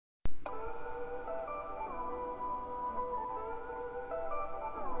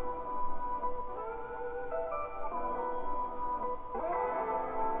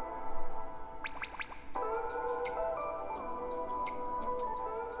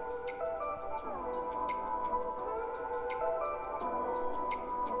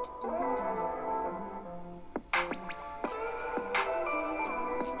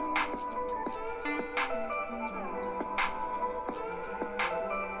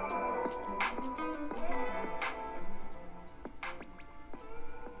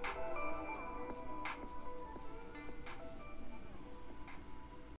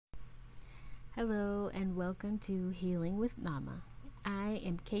Hello and welcome to Healing with Nama. I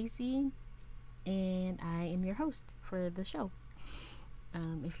am Casey and I am your host for the show.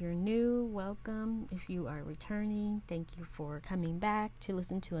 If you're new, welcome. If you are returning, thank you for coming back to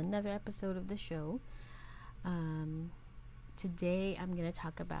listen to another episode of the show. Today I'm going to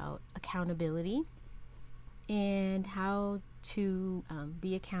talk about accountability and how to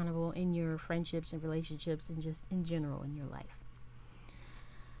be accountable in your friendships and relationships and just in general in your life.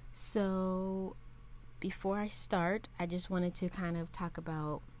 So before I start, I just wanted to kind of talk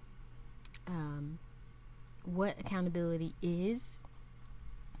about what accountability is.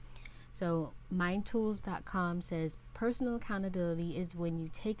 So mindtools.com says personal accountability is when you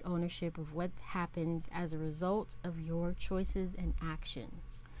take ownership of what happens as a result of your choices and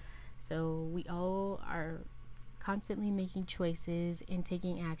actions. So we all are constantly making choices and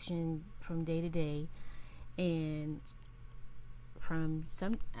taking action from day to day, and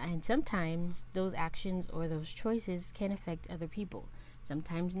sometimes those actions or those choices can affect other people,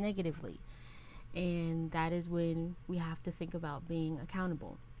 sometimes negatively. And that is when we have to think about being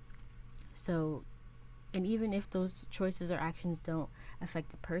accountable. So, and even if those choices or actions don't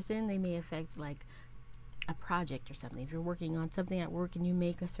affect a person, they may affect like a project or something. If you're working on something at work and you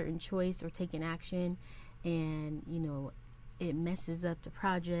make a certain choice or take an action and, it messes up the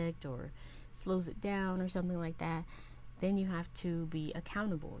project or slows it down or something like that, then you have to be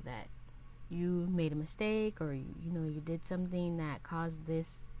accountable that you made a mistake or you did something that caused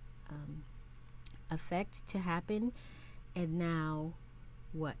this effect to happen, and now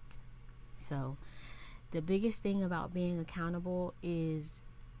what? So the biggest thing about being accountable is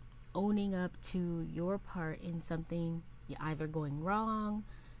owning up to your part in something either going wrong,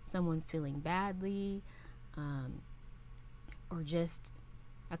 someone feeling badly, or just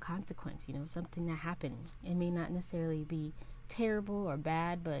a consequence, something that happens. It may not necessarily be terrible or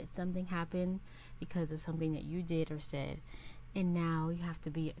bad, but something happened because of something that you did or said, and now you have to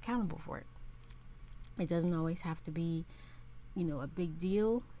be accountable for it. It doesn't always have to be, a big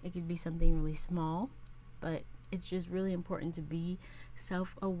deal. It could be something really small, but it's just really important to be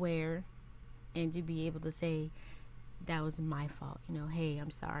self-aware and to be able to say, that was my fault, hey,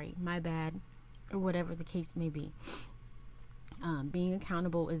 I'm sorry, my bad, or whatever the case may be. Being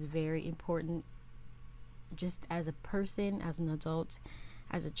accountable is very important, just as a person, as an adult,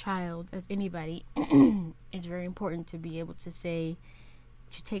 as a child, as anybody. It's very important to be able to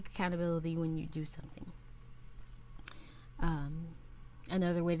take accountability when you do something.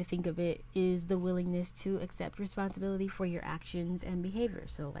 Another way to think of it is the willingness to accept responsibility for your actions and behavior.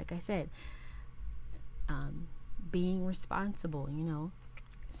 So like I said, being responsible,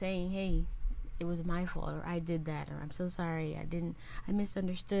 saying, hey, it was my fault, or I did that, or I'm so sorry, I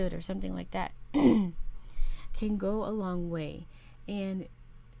misunderstood, or something like that, can go a long way. And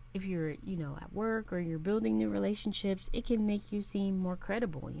if you're, at work or you're building new relationships, it can make you seem more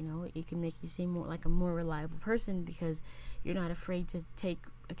credible, it can make you seem more like a more reliable person because you're not afraid to take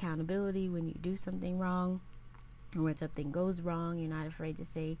accountability when you do something wrong or when something goes wrong. You're not afraid to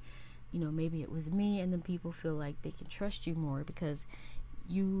say, maybe it was me, and then people feel like they can trust you more because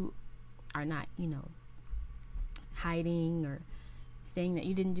you are not, hiding or saying that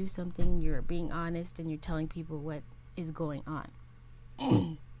you didn't do something. You're being honest and you're telling people what is going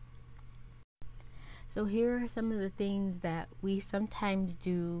on. So here are some of the things that we sometimes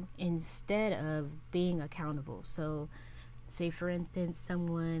do instead of being accountable. So say, for instance,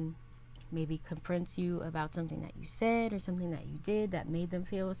 someone maybe confronts you about something that you said or something that you did that made them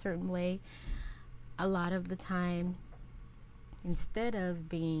feel a certain way. A lot of the time, instead of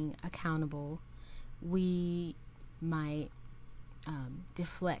being accountable, we might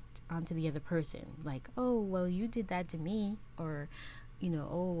deflect onto the other person. Like, oh, well, you did that to me. Or,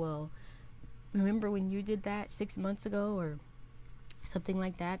 oh, well, remember when you did that 6 months ago, or something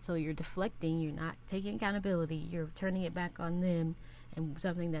like that. So you're deflecting, you're not taking accountability, you're turning it back on them and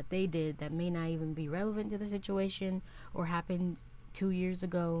something that they did that may not even be relevant to the situation or happened 2 years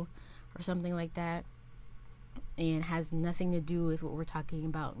ago or something like that, and has nothing to do with what we're talking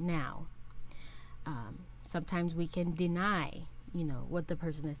about now. Sometimes we can deny, what the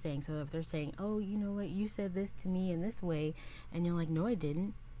person is saying. So if they're saying, oh, you know what, you said this to me in this way, and you're like, no, I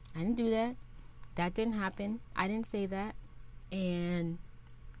didn't do that. That didn't happen. I didn't say that. And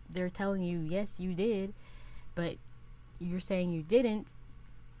they're telling you, yes, you did, but you're saying you didn't.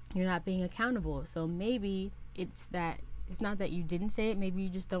 You're not being accountable. So maybe it's not that you didn't say it. Maybe you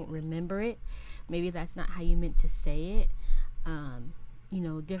just don't remember it. Maybe that's not how you meant to say it.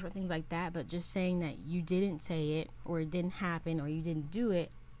 Different things like that. But just saying that you didn't say it, or it didn't happen, or you didn't do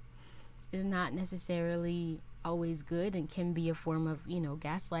it, is not necessarily always good and can be a form of,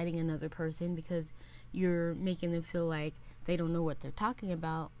 gaslighting another person, because you're making them feel like they don't know what they're talking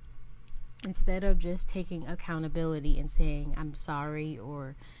about, instead of just taking accountability and saying, I'm sorry,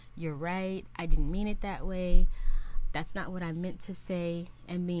 or you're right, I didn't mean it that way, that's not what I meant to say,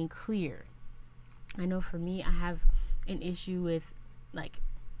 and being clear. I know for me, I have an issue with like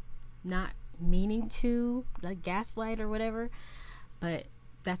not meaning to like gaslight or whatever, but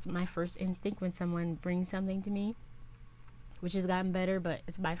that's my first instinct when someone brings something to me, which has gotten better, but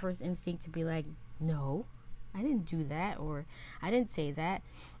it's my first instinct to be like, no, I didn't do that, or I didn't say that,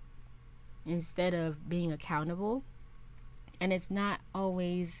 instead of being accountable. And it's not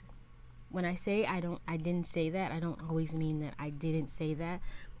always, when I say I didn't say that, I don't always mean that I didn't say that.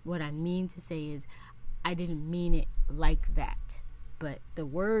 What I mean to say is I didn't mean it like that. But the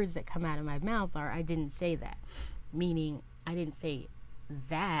words that come out of my mouth are, I didn't say that. Meaning, I didn't say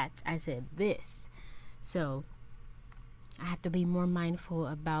that, I said this. So I have to be more mindful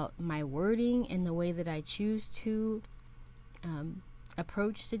about my wording and the way that I choose to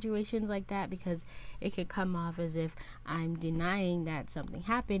approach situations like that, because it can come off as if I'm denying that something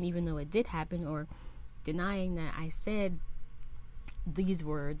happened, even though it did happen, or denying that I said these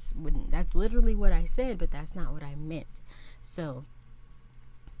words when that's literally what I said, but that's not what I meant. So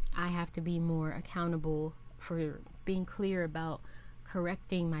I have to be more accountable for being clear about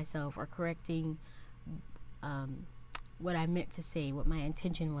correcting myself, or correcting what I meant to say, what my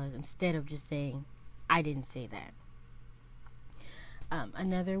intention was, instead of just saying I didn't say that.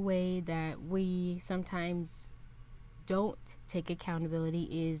 Another way that we sometimes don't take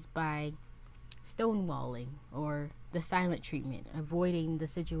accountability is by stonewalling, or the silent treatment, avoiding the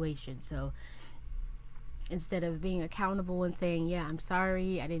situation. So instead of being accountable and saying, yeah, I'm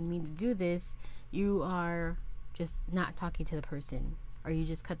sorry, I didn't mean to do this, you are just not talking to the person, or you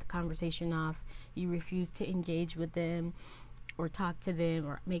just cut the conversation off. You refuse to engage with them or talk to them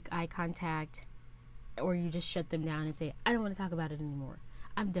or make eye contact, or you just shut them down and say, I don't want to talk about it anymore,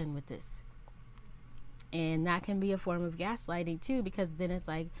 I'm done with this. And that can be a form of gaslighting too, because then it's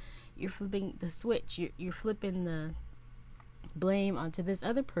like you're flipping the switch, you're flipping the blame onto this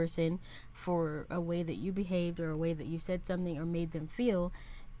other person for a way that you behaved, or a way that you said something or made them feel.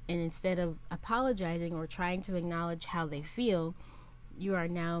 And instead of apologizing or trying to acknowledge how they feel, you are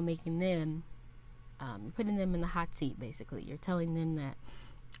now making them, you're putting them in the hot seat, basically. You're telling them that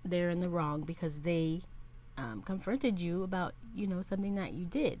they're in the wrong because they confronted you about, something that you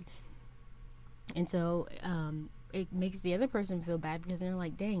did. And so it makes the other person feel bad, because they're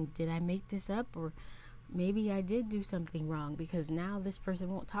like, dang, did I make this up? Or maybe I did do something wrong, because now this person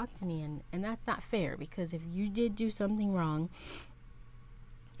won't talk to me. And that's not fair, because if you did do something wrong,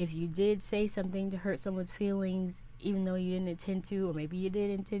 if you did say something to hurt someone's feelings, even though you didn't intend to, or maybe you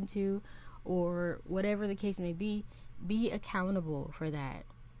did intend to, or whatever the case may be accountable for that.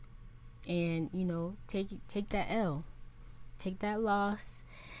 And, take that L, take that loss.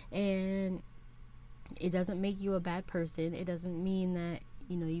 And it doesn't make you a bad person. It doesn't mean that,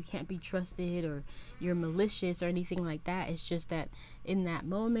 you can't be trusted, or you're malicious, or anything like that. It's just that in that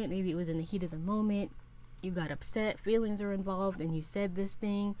moment, maybe it was in the heat of the moment, you got upset, feelings are involved, and you said this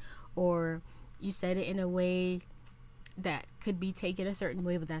thing, or you said it in a way that could be taken a certain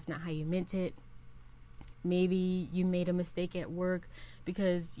way, but that's not how you meant it. Maybe you made a mistake at work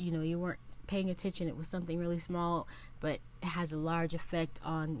because, you weren't paying attention. It was something really small, but it has a large effect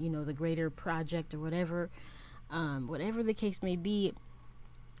on, the greater project or whatever. Whatever the case may be,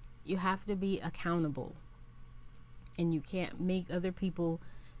 you have to be accountable. And you can't make other people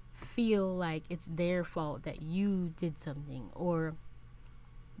feel like it's their fault that you did something, or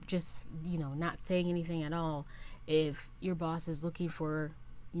just, not saying anything at all. If your boss is looking for,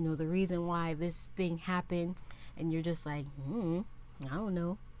 the reason why this thing happened, and you're just like, I don't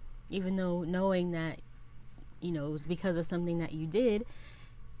know, even though knowing that, it was because of something that you did,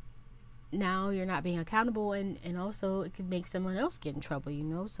 now you're not being accountable, and also it could make someone else get in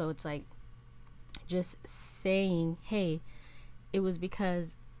trouble, so it's like just saying, hey, it was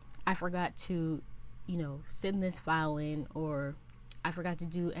because I forgot to, send this file in, or I forgot to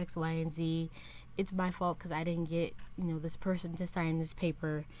do X, Y, and Z. It's my fault because I didn't get, this person to sign this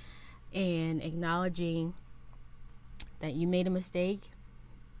paper. And acknowledging that you made a mistake,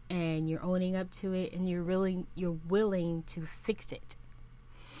 and you're owning up to it, and you're willing to fix it.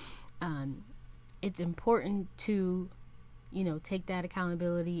 It's important to, take that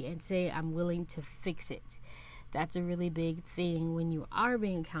accountability and say, I'm willing to fix it. That's a really big thing when you are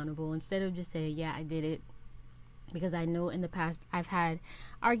being accountable, instead of just saying, yeah, I did it. Because I know in the past I've had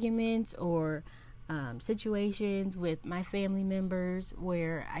arguments or situations with my family members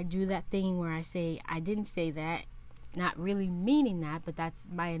where I do that thing where I say, I didn't say that, not really meaning that, but that's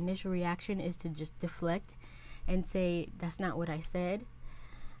my initial reaction, is to just deflect and say, that's not what I said.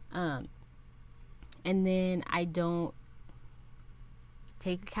 And then I don't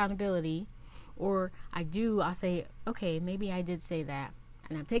take accountability, or I'll say, okay, maybe I did say that,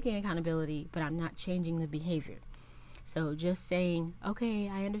 and I'm taking accountability, but I'm not changing the behavior. So just saying, okay,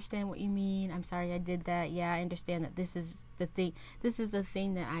 I understand what you mean. I'm sorry I did that. Yeah, I understand that this is the thing. This is a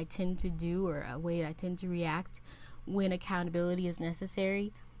thing that I tend to do, or a way I tend to react when accountability is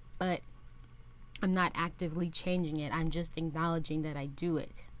necessary, but I'm not actively changing it. I'm just acknowledging that I do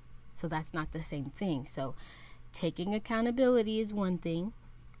it. So that's not the same thing. So taking accountability is one thing,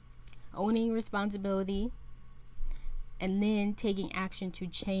 owning responsibility, and then taking action to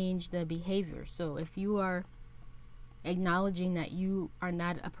change the behavior. So if you are acknowledging that you are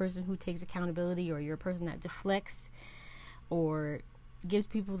not a person who takes accountability, or you're a person that deflects or gives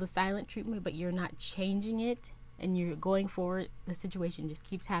people the silent treatment, but you're not changing it, and you're going forward, the situation just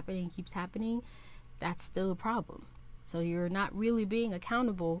keeps happening, that's still a problem. So you're not really being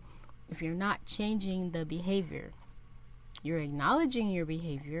accountable if you're not changing the behavior. You're acknowledging your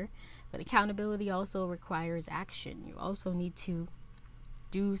behavior, but accountability also requires action. You also need to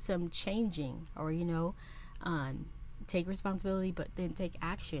do some changing, or take responsibility, but then take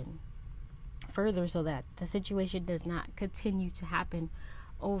action further, so that the situation does not continue to happen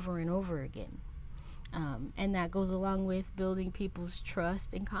over and over again. And that goes along with building people's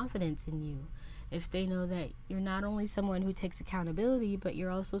trust and confidence in you. If they know that you're not only someone who takes accountability, but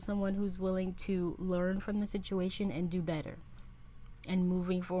you're also someone who's willing to learn from the situation and do better, and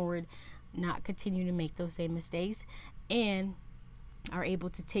moving forward, not continue to make those same mistakes, and are able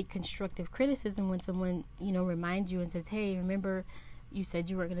to take constructive criticism when someone, reminds you and says, hey, remember you said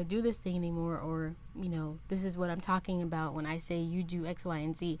you weren't going to do this thing anymore, or, this is what I'm talking about when I say you do X, Y,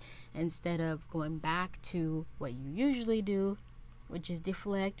 and Z, instead of going back to what you usually do, which is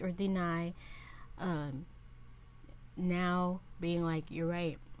deflect or deny. Now being like, you're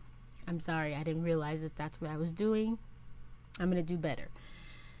right, I'm sorry, I didn't realize that that's what I was doing, I'm going to do better.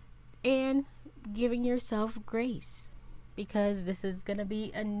 And giving yourself grace, because this is going to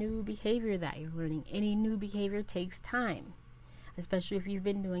be a new behavior that you're learning. Any new behavior takes time, especially if you've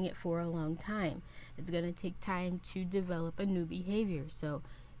been doing it for a long time. It's going to take time to develop a new behavior. So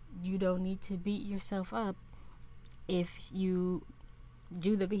you don't need to beat yourself up if you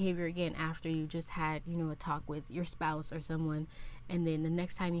do the behavior again after you just had, a talk with your spouse or someone, and then the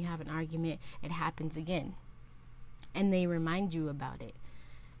next time you have an argument, it happens again, and they remind you about it.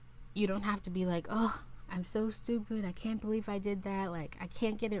 You don't have to be like, oh, I'm so stupid, I can't believe I did that, like, I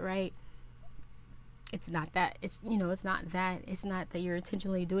can't get it right. It's not that. It's not that you're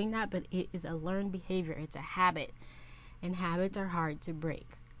intentionally doing that, but it is a learned behavior. It's a habit, and habits are hard to break.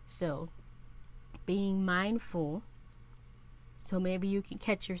 So being mindful, so maybe you can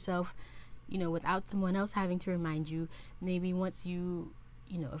catch yourself, without someone else having to remind you. Maybe once you,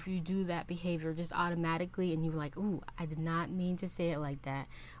 if you do that behavior just automatically, and you're like, ooh, I did not mean to say it like that,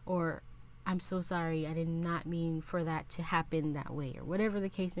 or I'm so sorry, I did not mean for that to happen that way, or whatever the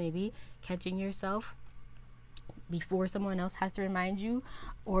case may be, catching yourself before someone else has to remind you,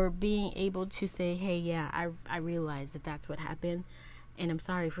 or being able to say, hey, yeah, I realize that that's what happened, and I'm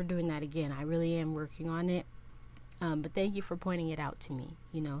sorry for doing that again. I really am working on it, but thank you for pointing it out to me.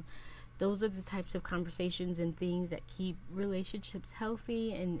 Those are the types of conversations and things that keep relationships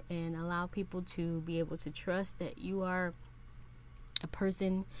healthy, and allow people to be able to trust that you are a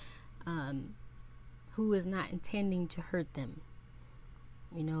person who is not intending to hurt them.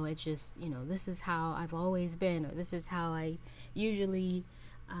 It's just, this is how I've always been, or this is how I usually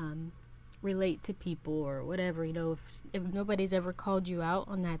relate to people, or whatever. If nobody's ever called you out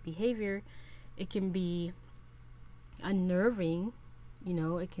on that behavior, it can be unnerving,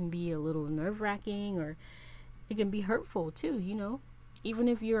 it can be a little nerve-wracking, or it can be hurtful too. Even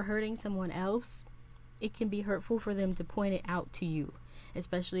if you're hurting someone else, it can be hurtful for them to point it out to you,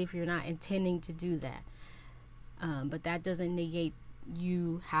 especially if you're not intending to do that. But that doesn't negate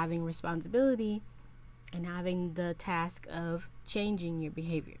you having responsibility and having the task of changing your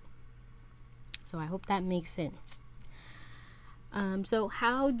behavior. So I hope that makes sense. So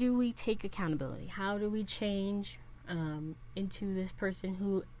how do we take accountability? How do we change into this person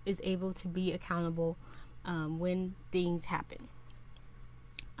who is able to be accountable when things happen?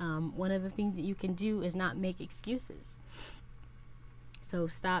 One of the things that you can do is not make excuses. So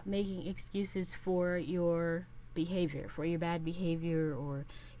stop making excuses for your behavior, for your bad behavior or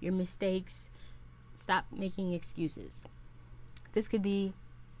your mistakes. Stop making excuses. This could be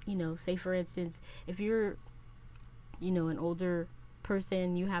say for instance, if you're, an older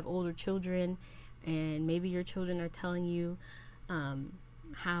person, you have older children, and maybe your children are telling you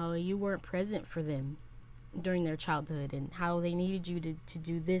how you weren't present for them during their childhood and how they needed you to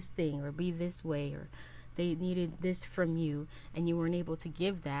do this thing or be this way, or they needed this from you and you weren't able to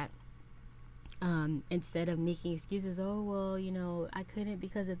give that. Instead of making excuses, oh, well, I couldn't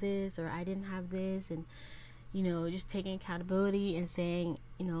because of this, or I didn't have this, and, just taking accountability and saying,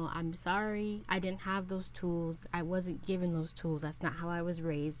 I'm sorry, I didn't have those tools. I wasn't given those tools. That's not how I was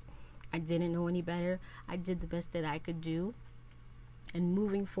raised. I didn't know any better. I did the best that I could do. And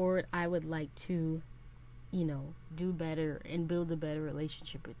moving forward, I would like to, do better and build a better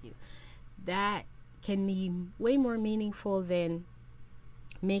relationship with you. That can be way more meaningful than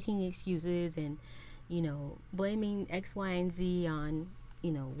making excuses and, blaming X, Y, and Z on,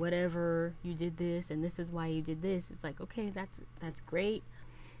 whatever, you did this and this is why you did this. It's like, okay, that's great.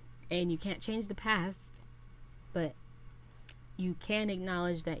 And you can't change the past, but you can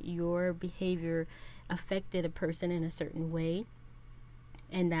acknowledge that your behavior affected a person in a certain way,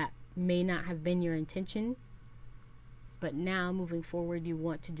 and that may not have been your intention, but now moving forward, you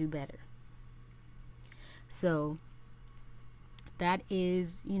want to do better. So that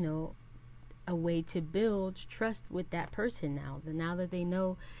is, a way to build trust with that person now that they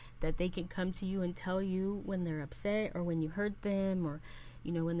know that they can come to you and tell you when they're upset or when you hurt them, or,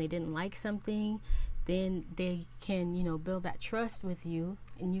 when they didn't like something. Then they can, build that trust with you,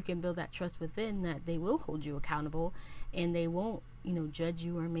 and you can build that trust with them that they will hold you accountable and they won't, judge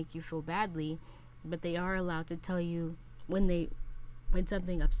you or make you feel badly, but they are allowed to tell you when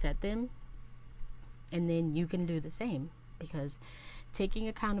something upset them, and then you can do the same, because taking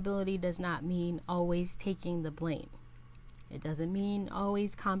accountability does not mean always taking the blame. It doesn't mean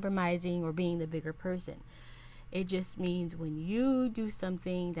always compromising or being the bigger person. It just means when you do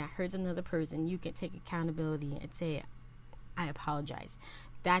something that hurts another person, you can take accountability and say, I apologize.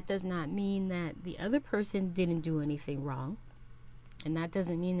 That does not mean that the other person didn't do anything wrong. And that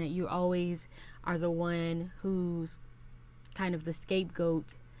doesn't mean that you always are the one who's kind of the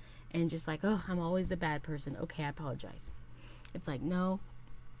scapegoat and just like, oh, I'm always the bad person. Okay, I apologize. It's like, no,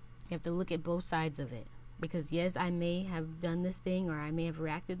 you have to look at both sides of it. Because yes, I may have done this thing, or I may have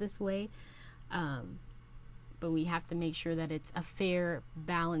reacted this way, but we have to make sure that it's a fair,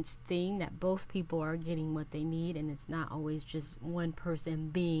 balanced thing, that both people are getting what they need, and it's not always just one person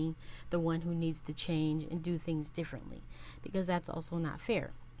being the one who needs to change and do things differently, because that's also not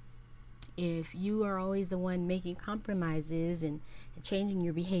fair. If you are always the one making compromises and changing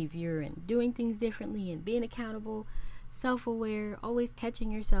your behavior and doing things differently and being accountable, self-aware, always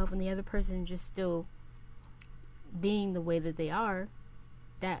catching yourself, and the other person just still being the way that they are,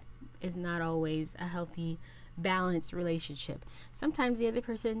 that is not always a healthy, balanced relationship. Sometimes the other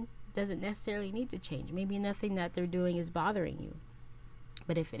person doesn't necessarily need to change. Maybe nothing that they're doing is bothering you.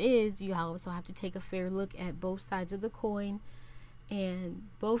 But if it is, you also have to take a fair look at both sides of the coin, and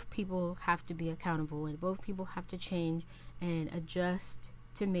both people have to be accountable, and both people have to change and adjust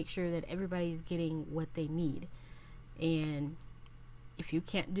to make sure that everybody's getting what they need. And if you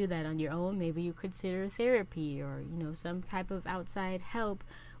can't do that on your own, maybe you consider therapy or, some type of outside help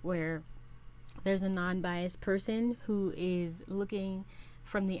where there's a non-biased person who is looking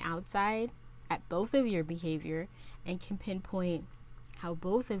from the outside at both of your behavior and can pinpoint how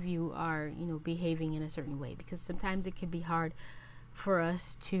both of you are, behaving in a certain way. Because sometimes it can be hard for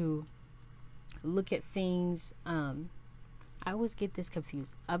us to look at things, I always get this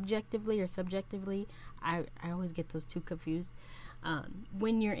confused. Objectively or subjectively, I always get those two confused.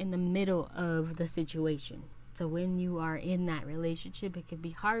 When you're in the middle of the situation. So when you are in that relationship, it can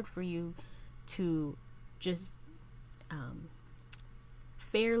be hard for you to just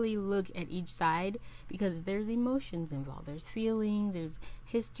fairly look at each side, because there's emotions involved. There's feelings, there's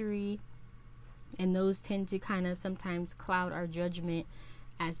history, and those tend to kind of sometimes cloud our judgment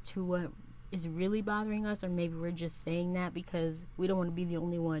as to what is really bothering us, or maybe we're just saying that because we don't want to be the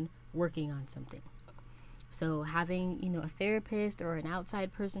only one working on something. So having, a therapist or an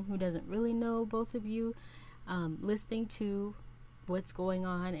outside person who doesn't really know both of you, listening to what's going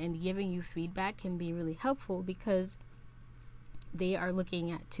on and giving you feedback can be really helpful, because they are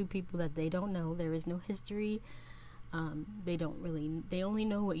looking at two people that they don't know. There is no history. They only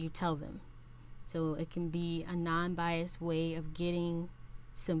know what you tell them. So it can be a non-biased way of getting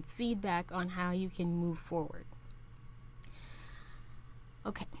some feedback on how you can move forward.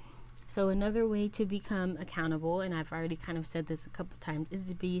 Okay, so another way to become accountable, and I've already kind of said this a couple times, is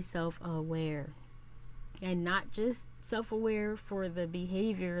to be self-aware. And not just self-aware for the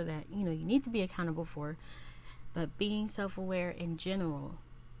behavior that, you need to be accountable for, but being self-aware in general.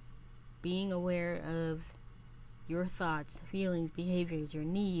 being aware of your thoughts, feelings, behaviors, your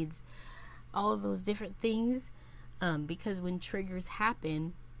needs, all of those different things, because when triggers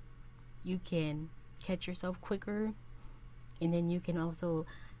happen, you can catch yourself quicker, and then you can also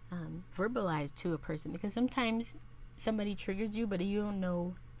verbalize to a person, because sometimes somebody triggers you, but you don't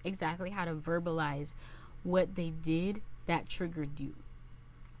know exactly how to verbalize what they did that triggered you,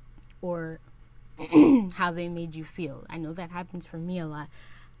 or how they made you feel. I know that happens for me a lot.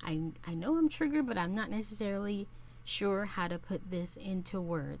 I know I'm triggered, but I'm not necessarily sure how to put this into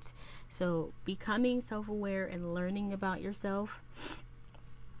words. So becoming self-aware and learning about yourself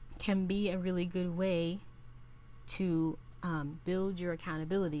can be a really good way to build your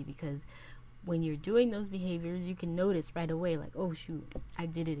accountability, because when you're doing those behaviors, you can notice right away, like, oh shoot, I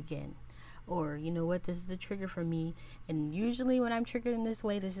did it again. Or, you know what, this is a trigger for me, and usually when I'm triggered in this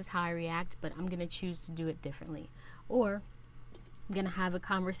way, this is how I react, but I'm going to choose to do it differently. Or I'm going to have a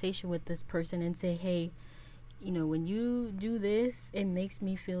conversation with this person and say, hey, you know, when you do this, it makes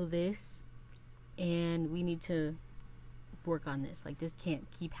me feel this, and we need to work on this. Like, this can't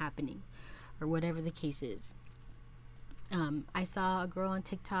keep happening, or whatever the case is. I saw a girl on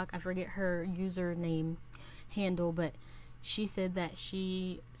TikTok, I forget her username handle, but she said that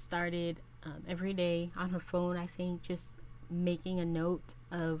she started every day on her phone, I think, just making a note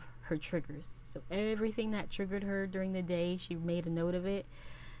of her triggers. So everything that triggered her during the day, she made a note of it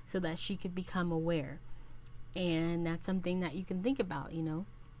so that she could become aware. And that's something that you can think about, you know,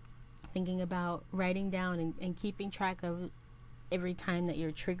 thinking about writing down and keeping track of every time that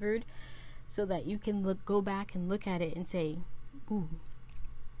you're triggered, so that you can go back and look at it and say, ooh,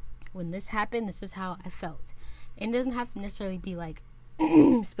 when this happened, this is how I felt. And it doesn't have to necessarily be like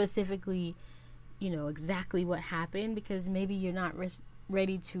specifically, you know, exactly what happened, because maybe you're not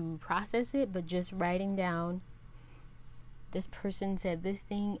ready to process it, but just writing down, this person said this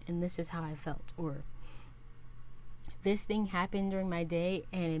thing and this is how I felt, or this thing happened during my day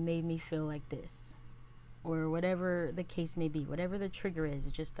and it made me feel like this, or whatever the case may be, whatever the trigger is,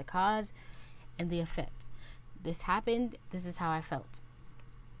 it's just the cause and the effect. This happened, this is how I felt.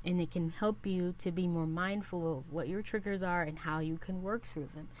 And it can help you to be more mindful of what your triggers are and how you can work through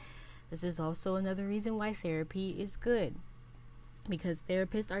them. This is also another reason why therapy is good, because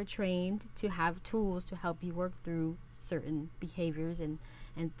therapists are trained to have tools to help you work through certain behaviors and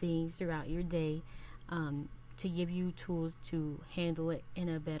things throughout your day, to give you tools to handle it in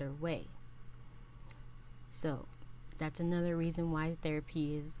a better way. So that's another reason why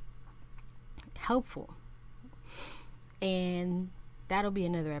therapy is helpful. And that'll be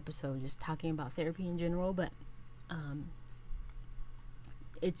another episode, just talking about therapy in general. But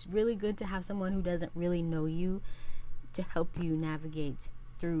it's really good to have someone who doesn't really know you to help you navigate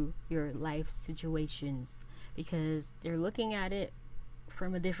through your life situations, because they're looking at it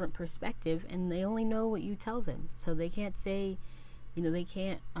from a different perspective, and they only know what you tell them. So they can't say, you know, they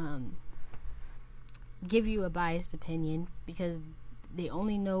can't give you a biased opinion, because they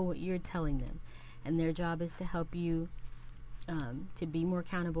only know what you're telling them, and their job is to help you to be more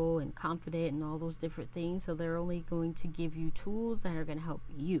accountable and confident and all those different things. So they're only going to give you tools that are going to help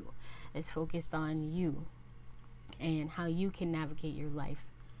you. It's focused on you and how you can navigate your life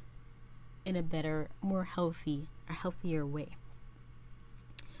in a better, more healthier way.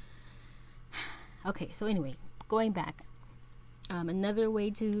 Okay, so anyway, going back, another way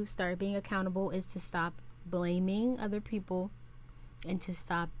to start being accountable is to stop blaming other people and to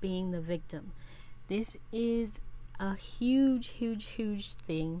stop being the victim. This is a huge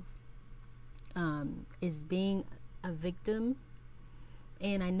thing, is being a victim.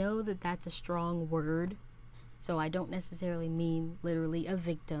 And I know that that's a strong word, so I don't necessarily mean literally a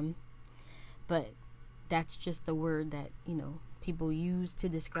victim, but that's just the word that, you know, people use to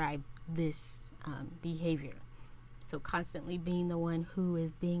describe this behavior. So constantly being the one who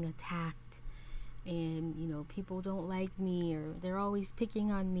is being attacked, and, you know, people don't like me, or they're always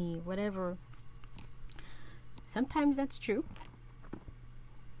picking on me, whatever. Sometimes that's true,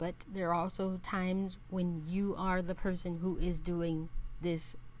 but there are also times when you are the person who is doing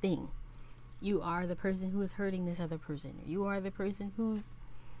this thing. You are the person who is hurting this other person. You are the person who's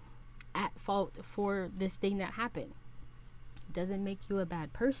at fault for this thing that happened. It doesn't make you a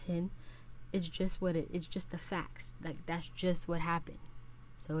bad person. It's just it's just the facts. Like, that's just what happened.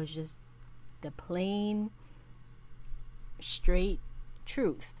 So it's just the plain, straight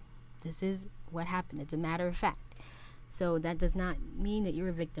truth. This is what happened. It's a matter of fact. So that does not mean that you're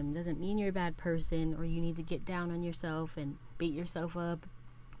a victim. It doesn't mean you're a bad person, or you need to get down on yourself and beat yourself up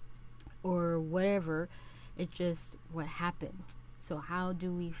or whatever. It's just what happened. So how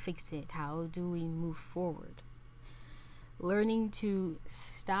do we fix it? How do we move forward? learning to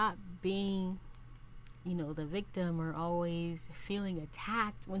stop being, the victim, or always feeling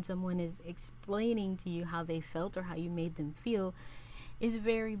attacked when someone is explaining to you how they felt or how you made them feel is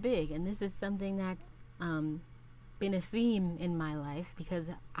very big. And this is something that's been a theme in my life,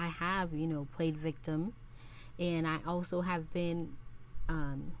 because I have, played victim, and I also have been,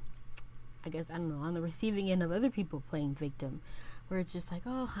 on the receiving end of other people playing victim, where it's just like,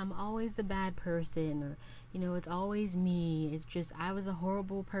 oh, I'm always the bad person, or, it's always me. It's just, I was a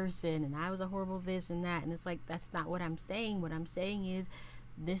horrible person, and I was a horrible this and that. And it's like, that's not what I'm saying. What I'm saying is,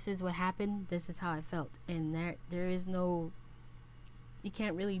 this is what happened. This is how I felt. And there is no, you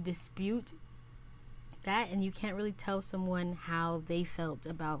can't really dispute that, and you can't really tell someone how they felt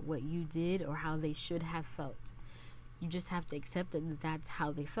about what you did or how they should have felt. You just have to accept that that's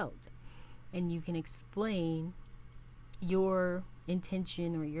how they felt. And you can explain your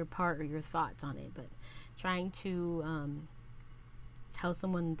intention or your part or your thoughts on it, but trying to tell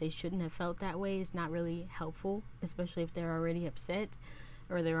someone that they shouldn't have felt that way is not really helpful, especially if they're already upset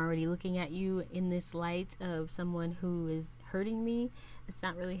or they're already looking at you in this light of someone who is hurting me. It's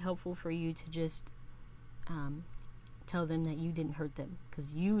not really helpful for you to just tell them that you didn't hurt them,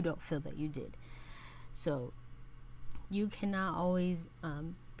 because you don't feel that you did. So you cannot always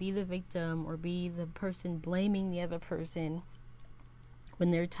be the victim or be the person blaming the other person when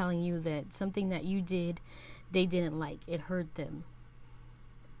they're telling you that something that you did, they didn't like, it hurt them.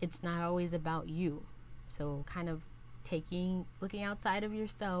 It's not always about you. So kind of looking outside of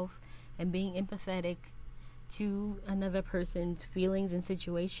yourself and being empathetic to another person's feelings and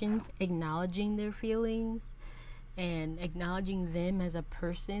situations, acknowledging their feelings and acknowledging them as a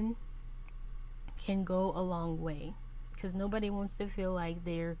person can go a long way. Because nobody wants to feel like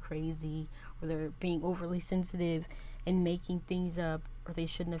they're crazy or they're being overly sensitive and making things up, or they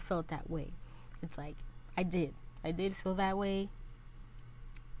shouldn't have felt that way. It's like, I did feel that way.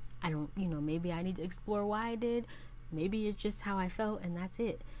 I don't, maybe I need to explore why I did. Maybe it's just how I felt, and that's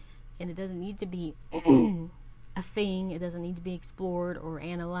it. And it doesn't need to be a thing. It doesn't need to be explored or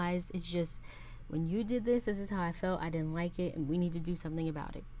analyzed. It's just, when you did this is how I felt. I didn't like it, and we need to do something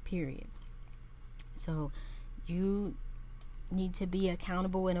about it, period. So you need to be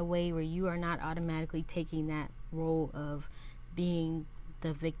accountable in a way where you are not automatically taking that role of being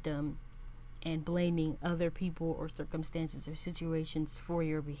the victim and blaming other people or circumstances or situations for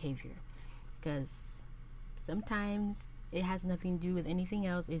your behavior, because sometimes it has nothing to do with anything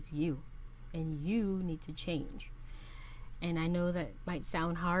else. It's you, and you need to change. And I know that might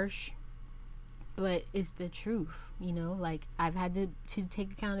sound harsh, but it's the truth. Like, I've had to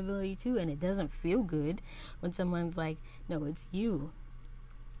take accountability too, and it doesn't feel good when someone's like, no, it's you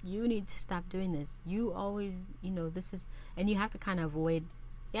need to stop doing this. You always, this is, and you have to kind of you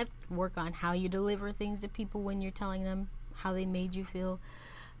have to work on how you deliver things to people when you're telling them how they made you feel.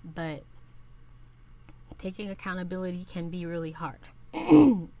 But taking accountability can be really hard.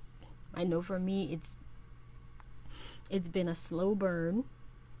 I know for me, it's been a slow burn.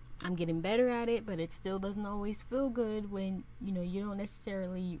 I'm getting better at it, but it still doesn't always feel good when, you don't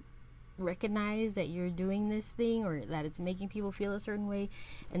necessarily recognize that you're doing this thing or that it's making people feel a certain way,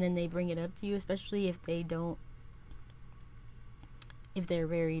 and then they bring it up to you, especially if they're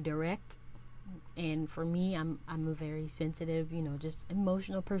very direct. And for me, I'm a very sensitive, just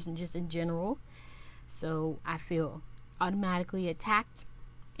emotional person just in general. So I feel automatically attacked,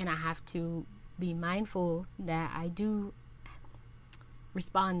 and I have to be mindful that I do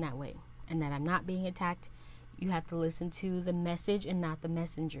respond that way and that I'm not being attacked. You have to listen to the message and not the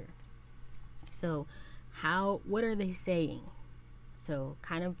messenger. So what are they saying? So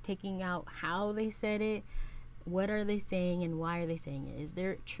kind of taking out how they said it, what are they saying and why are they saying it? Is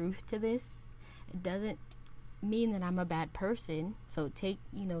there truth to this? It doesn't mean that I'm a bad person. So take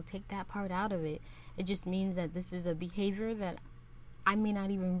that part out of it. It just means that this is a behavior that I may not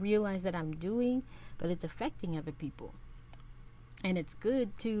even realize that I'm doing, but it's affecting other people. And it's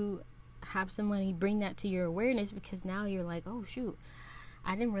good to have somebody bring that to your awareness, because now you're like, oh shoot,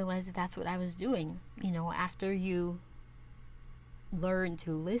 I didn't realize that that's what I was doing. After you learn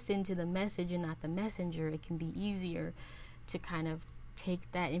to listen to the message and not the messenger, it can be easier to kind of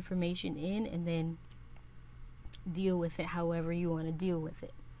take that information in and then deal with it however you want to deal with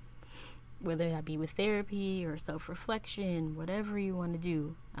it. Whether that be with therapy or self-reflection, whatever you want to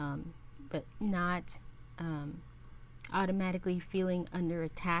do, but not automatically feeling under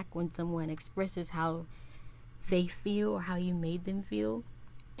attack when someone expresses how they feel or how you made them feel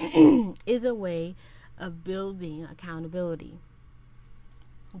is a way of building accountability.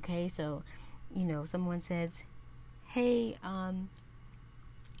 Okay, so someone says, hey,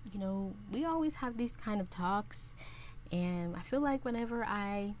 we always have these kind of talks, And I feel like whenever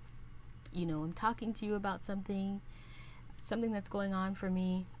I, I'm talking to you about something that's going on for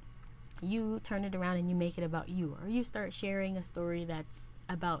me, you turn it around and you make it about you, or you start sharing a story that's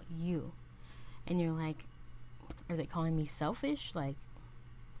about you. And you're like, are they calling me selfish? Like,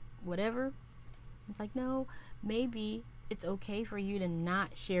 whatever. It's like, no, maybe it's okay for you to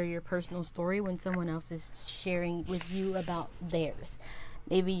not share your personal story when someone else is sharing with you about theirs.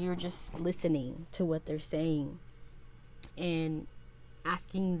 Maybe you're just listening to what they're saying and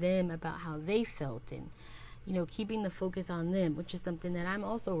asking them about how they felt, and keeping the focus on them, which is something that I'm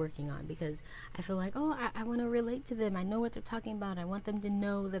also working on, because I feel like, I want to relate to them. I know what they're talking about. I want them to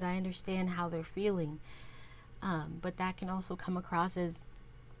know that I understand how they're feeling. But that can also come across as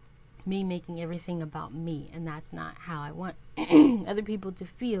me making everything about me, and that's not how I want other people to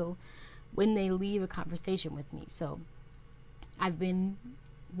feel when they leave a conversation with me. So I've been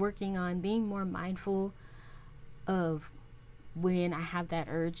working on being more mindful of when I have that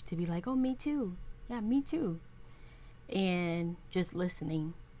urge to be like, oh, me too. Yeah, me too. And just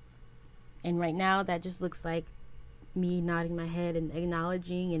listening. And right now that just looks like me nodding my head and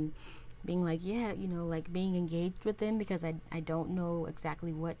acknowledging and being like, yeah, like being engaged with them, because I don't know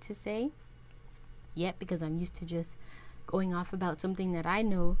exactly what to say yet, because I'm used to just going off about something that I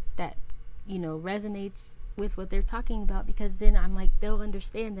know that, resonates with what they're talking about, because then I'm like, they'll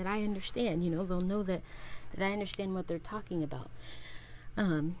understand that I understand, they'll know that I understand what they're talking about.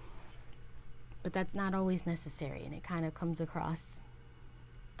 But that's not always necessary, and it kind of comes across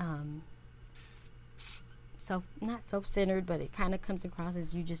not self-centered, but it kind of comes across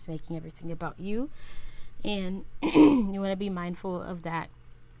as you just making everything about you. And you want to be mindful of that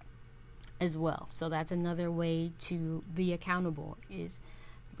as well. So that's another way to be accountable, is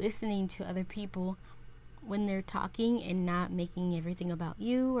listening to other people when they're talking and not making everything about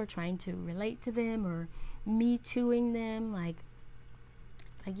you, or trying to relate to them, or me tooing them. Like,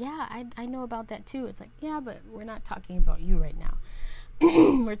 yeah, I know about that too. It's like, yeah, but we're not talking about you right now.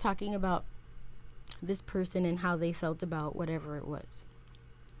 We're talking about this person and how they felt about whatever it was.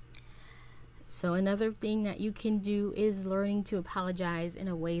 So another thing that you can do is learning to apologize in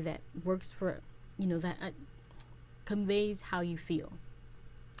a way that works for, that conveys how you feel.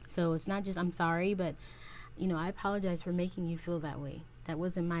 So it's not just, I'm sorry, but, I apologize for making you feel that way. That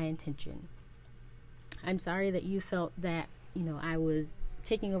wasn't my intention. I'm sorry that you felt that, I was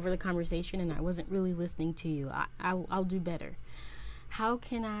taking over the conversation and I wasn't really listening to you. I'll do better. How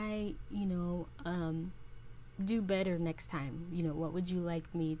can I, do better next time? What would you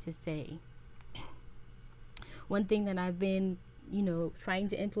like me to say? One thing that I've been, trying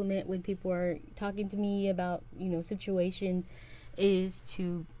to implement when people are talking to me about, situations, is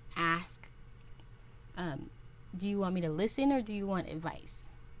to ask, do you want me to listen, or do you want advice?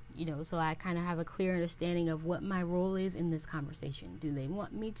 So I kind of have a clear understanding of what my role is in this conversation. Do they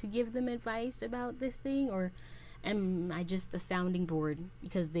want me to give them advice about this thing, or am I just a sounding board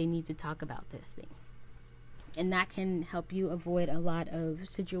because they need to talk about this thing? And that can help you avoid a lot of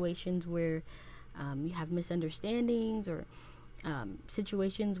situations where you have misunderstandings, or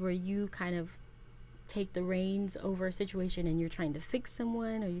situations where you kind of take the reins over a situation and you're trying to fix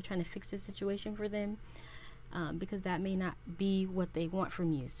someone, or you're trying to fix a situation for them, because that may not be what they want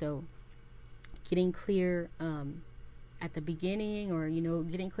from you. So getting clear at the beginning, or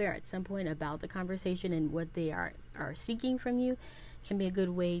getting clear at some point about the conversation and what they are seeking from you, can be a good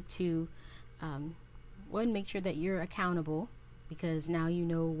way to one, make sure that you're accountable, because now you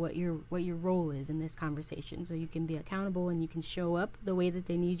know what your role is in this conversation, so you can be accountable and you can show up the way that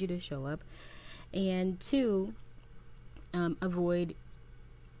they need you to show up. And two, avoid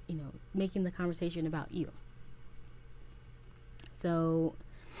making the conversation about you. So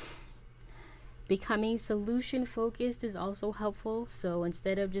becoming solution focused is also helpful. So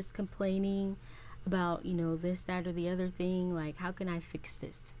instead of just complaining about this, that, or the other thing, like, how can I fix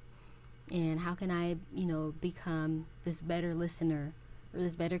this? And how can I, become this better listener, or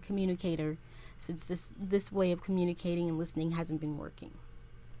this better communicator, since this way of communicating and listening hasn't been working?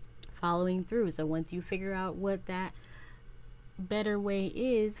 Following through. So once you figure out what that better way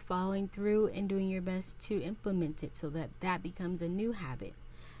is, following through and doing your best to implement it, so that becomes a new habit.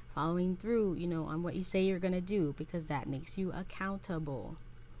 Following through, on what you say you're going to do, because that makes you accountable.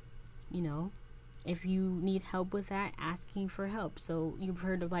 If you need help with that, asking for help. So you've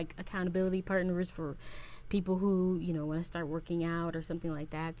heard of like accountability partners for people who, want to start working out or something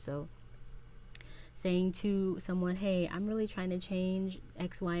like that. So saying to someone, hey, I'm really trying to change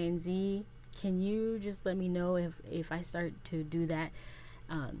X, Y, and Z. Can you just let me know if I start to do that?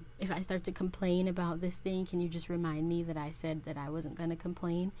 If I start to complain about this thing, can you just remind me that I said that I wasn't going to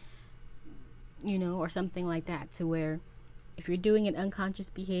complain? or something like that, to where if you're doing an unconscious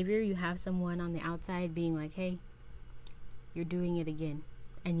behavior, you have someone on the outside being like, hey, you're doing it again.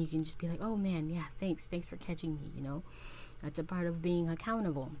 And you can just be like, oh man, yeah, thanks for catching me. That's a part of being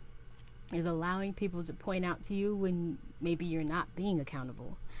accountable, is allowing people to point out to you when maybe you're not being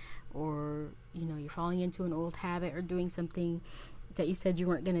accountable, or you're falling into an old habit or doing something that you said you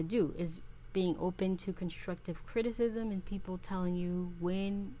weren't going to do. Is being open to constructive criticism and people telling you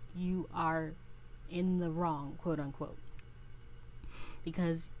when you are in the wrong, quote unquote,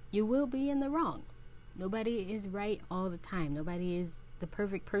 because you will be in the wrong. Nobody is right all the time. Nobody is the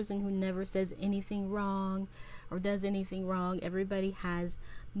perfect person who never says anything wrong or does anything wrong. Everybody has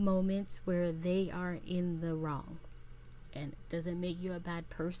moments where they are in the wrong, and it doesn't make you a bad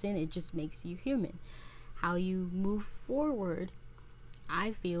person. It just makes you human. How you move forward,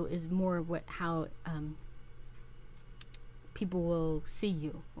 I feel, is more of how people will see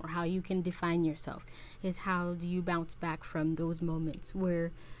you, or how you can define yourself. Is how do you bounce back from those moments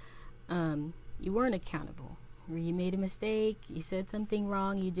where you weren't accountable, where you made a mistake, you said something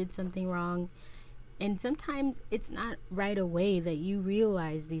wrong, you did something wrong. And sometimes it's not right away that you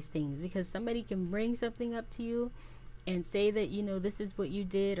realize these things, because somebody can bring something up to you and say that, this is what you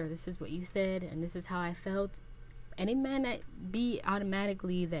did, or this is what you said, and this is how I felt. And it may not be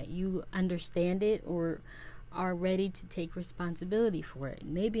automatically that you understand it or are ready to take responsibility for it.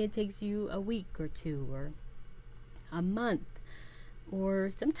 Maybe it takes you a week or two or a month, or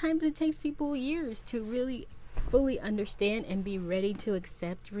sometimes it takes people years to really fully understand and be ready to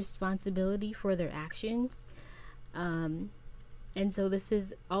accept responsibility for their actions. And so this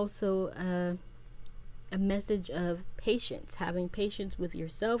is also a message of patience, having patience with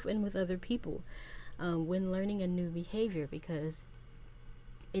yourself and with other people when learning a new behavior, because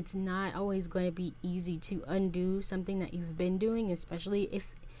it's not always going to be easy to undo something that you've been doing, especially if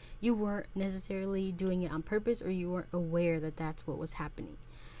you weren't necessarily doing it on purpose, or you weren't aware that that's what was happening.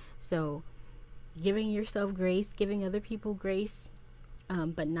 So giving yourself grace, giving other people grace,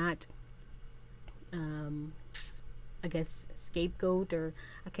 but not, I guess, scapegoat, or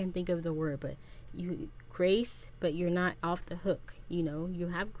I can't think of the word, but grace, but you're not off the hook. You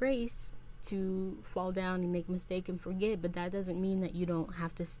have grace to fall down and make a mistake and forget, but that doesn't mean that you don't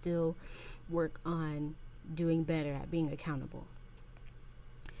have to still work on doing better at being accountable.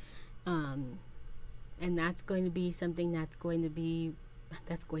 And that's going to be something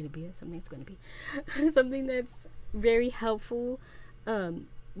something that's very helpful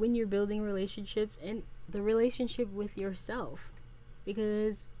when you're building relationships, and the relationship with yourself,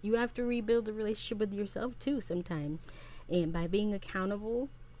 because you have to rebuild the relationship with yourself too sometimes. And by being accountable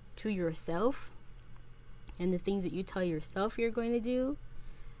to yourself and the things that you tell yourself you're going to do,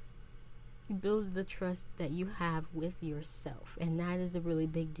 it builds the trust that you have with yourself. And that is a really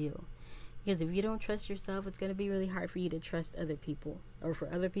big deal, because if you don't trust yourself, it's going to be really hard for you to trust other people, or for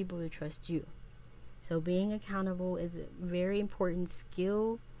other people to trust you. So being accountable is a very important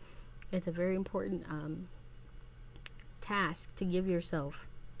skill. It's a very important task to give yourself,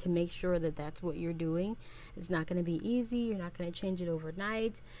 to make sure that that's what you're doing. It's not going to be easy. You're not going to change it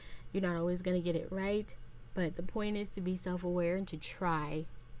overnight. You're not always going to get it right. But the point is to be self-aware and to try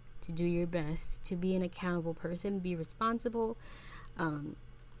to do your best to be an accountable person, be responsible,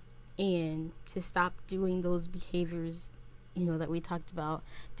 and to stop doing those behaviors, that we talked about,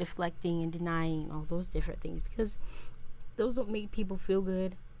 deflecting and denying, all those different things, because those don't make people feel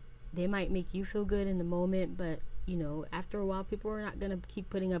good. They might make you feel good in the moment, but after a while, people are not going to keep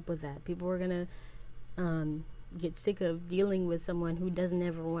putting up with that. People are going to get sick of dealing with someone who doesn't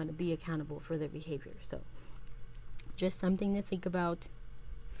ever want to be accountable for their behavior. So just something to think about.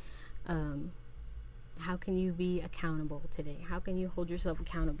 How can you be accountable today? How can you hold yourself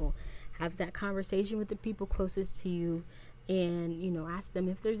accountable? Have that conversation with the people closest to you, and ask them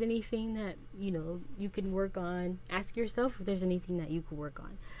if there's anything that you can work on. Ask yourself if there's anything that you could work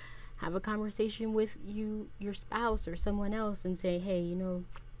on. Have a conversation with your spouse or someone else and say, hey,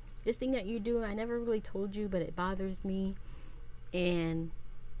 this thing that you do, I never really told you, but it bothers me, and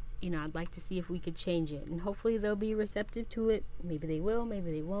I'd like to see if we could change it. And hopefully they'll be receptive to it. Maybe they will,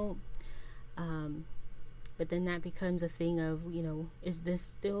 maybe they won't. But then that becomes a thing of, is this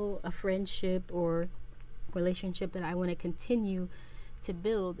still a friendship or relationship that I want to continue to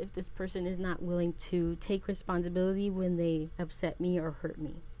build if this person is not willing to take responsibility when they upset me or hurt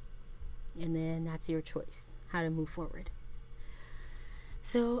me? And then that's your choice, how to move forward.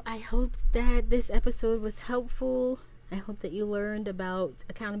 So I hope that this episode was helpful. I hope that you learned about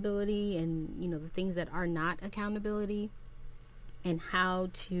accountability and, the things that are not accountability, and how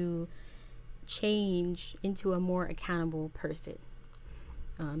to change into a more accountable person.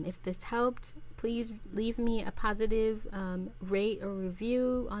 If this helped, please leave me a positive rate or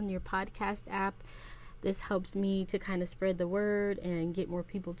review on your podcast app. This helps me to kind of spread the word and get more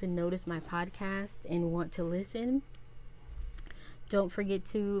people to notice my podcast and want to listen. Don't forget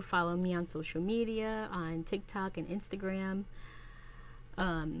to follow me on social media, on TikTok and Instagram,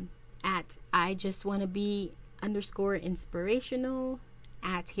 at I Just Want to Be _inspirational,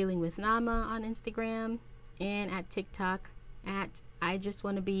 at Healing with Nama on Instagram, and at TikTok at I Just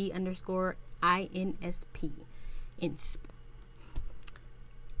Want to Be _INSP, insp.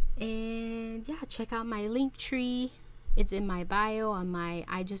 And yeah, check out my link tree. It's in my bio on my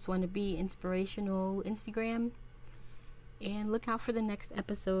I Just Want to Be Inspirational Instagram. And look out for the next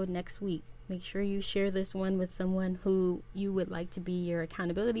episode next week. Make sure you share this one with someone who you would like to be your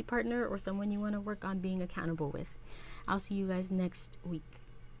accountability partner or someone you want to work on being accountable with. I'll see you guys next week.